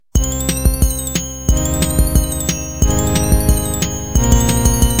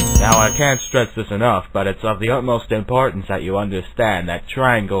I can't stress this enough, but it's of the utmost importance that you understand that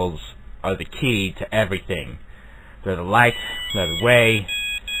triangles are the key to everything. They're the light, they're the way.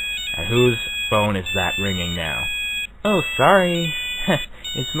 And whose phone is that ringing now? Oh, sorry.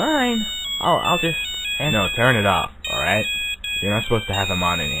 It's mine. I'll just... No, turn it off, alright? You're not supposed to have him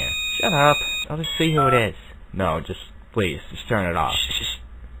on in here. Shut up. I'll just see who it is. No, please, just turn it off. Shh.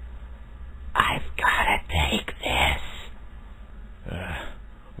 I've gotta take this.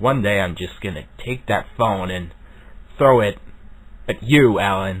 One day I'm just gonna take that phone and throw it at you,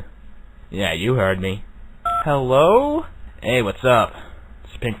 Alan. Yeah, you heard me. Hello? Hey, what's up?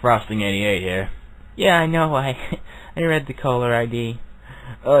 It's Pink Frosting 88 here. Yeah, I know. I read the caller ID.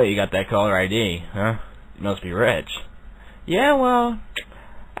 Oh, you got that caller ID, huh? You must be rich. Yeah, well,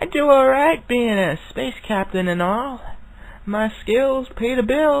 I do alright being a space captain and all. My skills pay the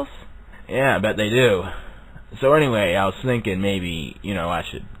bills. Yeah, I bet they do. So anyway, I was thinking maybe, I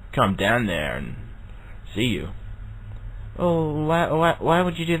should come down there and see you. Oh, why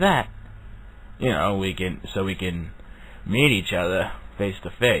would you do that? We can meet each other face to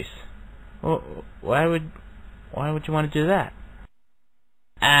face. Well, why would you want to do that?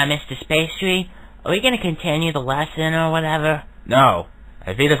 Mr. Space Tree, are we gonna continue the lesson or whatever? No.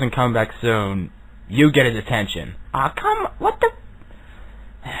 If he doesn't come back soon, you get his attention. What the...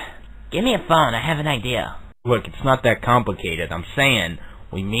 Give me a phone, I have an idea. Look, it's not that complicated. I'm saying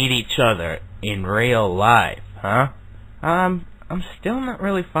we meet each other in real life, huh? I'm still not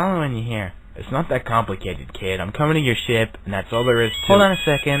really following you here. It's not that complicated, kid. I'm coming to your ship, and that's all there is to... Hold on a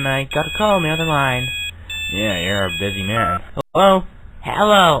second, I got a call on the other line. Yeah, you're a busy man. Hello?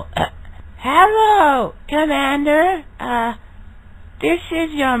 Hello? Hello, Commander? This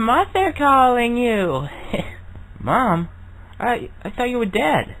is your mother calling you. Mom? I thought you were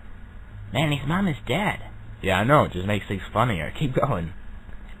dead. Manny's mom is dead. Yeah, I know. It just makes things funnier. Keep going.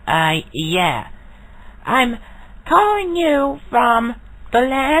 Yeah. I'm calling you from the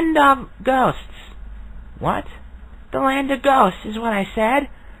land of ghosts. What? The land of ghosts is what I said.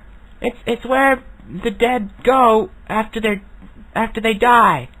 It's where the dead go after they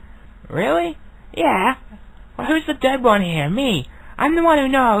die. Really? Yeah. Well, who's the dead one here? Me. I'm the one who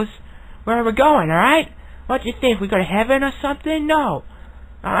knows where we're going, alright? What do you think? We go to heaven or something? No.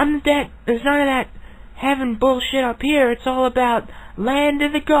 I'm the dead. There's none of that heaven bullshit up here. It's all about land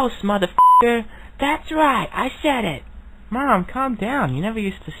of the ghosts, motherfucker. That's right. I said it. Mom, calm down. You never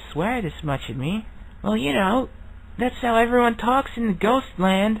used to swear this much at me. Well, that's how everyone talks in the ghost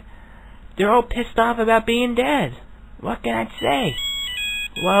land. They're all pissed off about being dead. What can I say?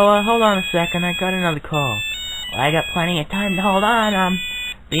 Well, hold on a second. I got another call. Well, I got plenty of time to hold on.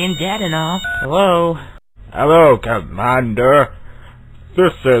 Being dead and all. Hello? Hello, Commander.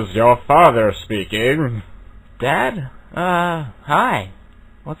 This is your father speaking. Dad? Hi.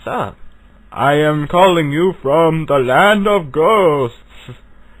 What's up? I am calling you from the land of ghosts.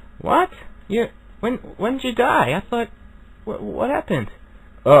 What? When did you die? I thought... What happened?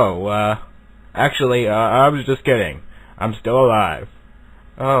 Oh, actually, I was just kidding. I'm still alive.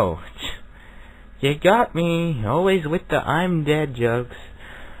 Oh, you got me. Always with the I'm dead jokes.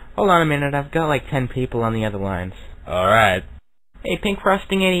 Hold on a minute, I've got like 10 people on the other lines. Alright. Hey, Pink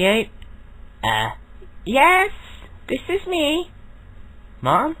Frosting 88? Yes, this is me.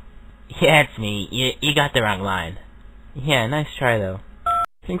 Mom? Yeah, it's me. You got the wrong line. Yeah, nice try though.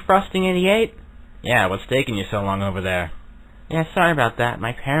 Pink Frosting 88? Yeah, what's taking you so long over there? Yeah, sorry about that.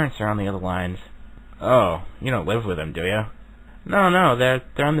 My parents are on the other lines. Oh, you don't live with them, do you? No,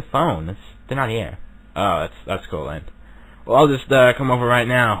 they're on the phone. They're not here. Oh, that's cool then. Well, I'll just come over right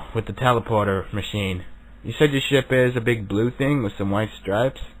now with the teleporter machine. You said your ship is a big blue thing with some white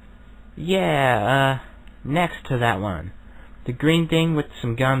stripes? Yeah, next to that one. The green thing with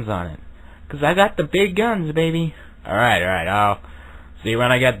some guns on it. 'Cause I got the big guns, baby. Alright, I'll see you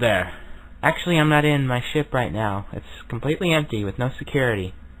when I get there. Actually, I'm not in my ship right now. It's completely empty with no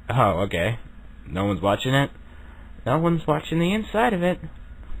security. Oh, okay. No one's watching it? No one's watching the inside of it.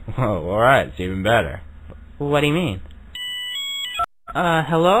 Oh, alright, it's even better. What do you mean?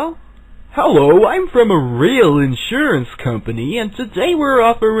 Hello? Hello, I'm from a real insurance company, and today we're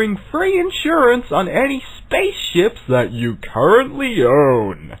offering free insurance on any spaceships that you currently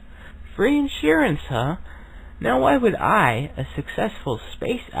own. Free insurance, huh? Now why would I, a successful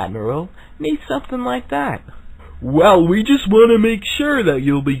space admiral, need something like that? Well, we just want to make sure that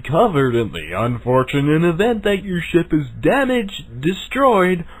you'll be covered in the unfortunate event that your ship is damaged,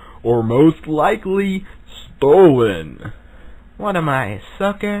 destroyed, or most likely stolen. What am I, a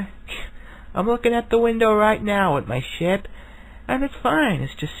sucker? I'm looking at the window right now at my ship, and it's fine.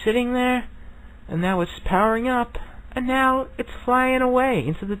 It's just sitting there, and now it's powering up. and now it's flying away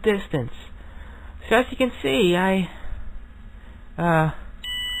into the distance. So as you can see,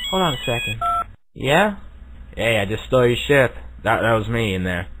 hold on a second. Yeah? Hey, I just stole your ship. That was me in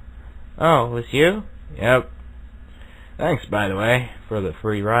there. Oh, it was you? Yep. Thanks, by the way, for the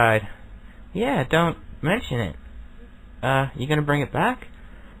free ride. Yeah, don't mention it. You gonna bring it back?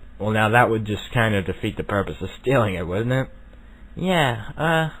 Well, now that would just kind of defeat the purpose of stealing it, wouldn't it?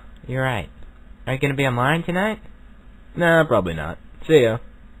 Yeah, you're right. Are you gonna be online tonight? Nah, probably not. See ya.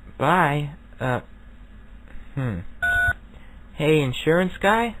 Bye. Hey, insurance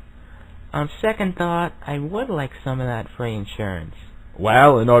guy? On second thought, I would like some of that free insurance.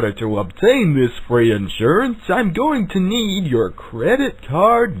 Well, in order to obtain this free insurance, I'm going to need your credit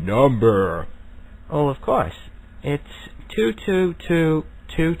card number. Oh, of course. It's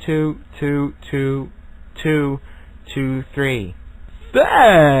 222222223.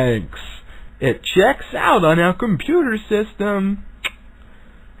 Thanks! It checks out on our computer system.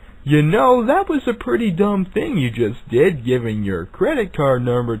 You know, that was a pretty dumb thing you just did, giving your credit card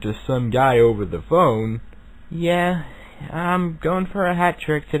number to some guy over the phone. Yeah, I'm going for a hat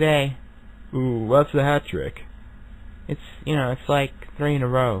trick today. Ooh, what's the hat trick? It's like 3 in a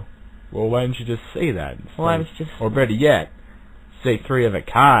row. Well, why didn't you just say that instead? Well, I was just... Or better yet, say 3 of a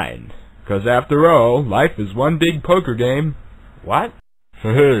kind. 'Cause after all, life is one big poker game. What?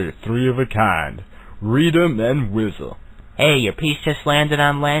 Hey, 3 of a kind. Read 'em and whistle. Hey, your piece just landed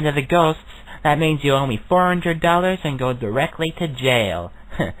on Land of the Ghosts. That means you owe me $400 and go directly to jail.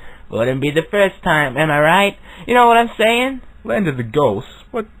 Wouldn't be the first time, am I right? You know what I'm saying? Land of the Ghosts?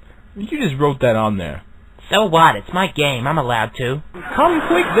 What? You just wrote that on there. So what? It's my game. I'm allowed to. Come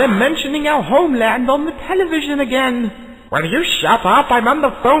quick, they're mentioning our homeland on the television again. Will you shut up? I'm on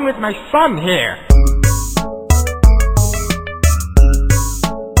the phone with my son here.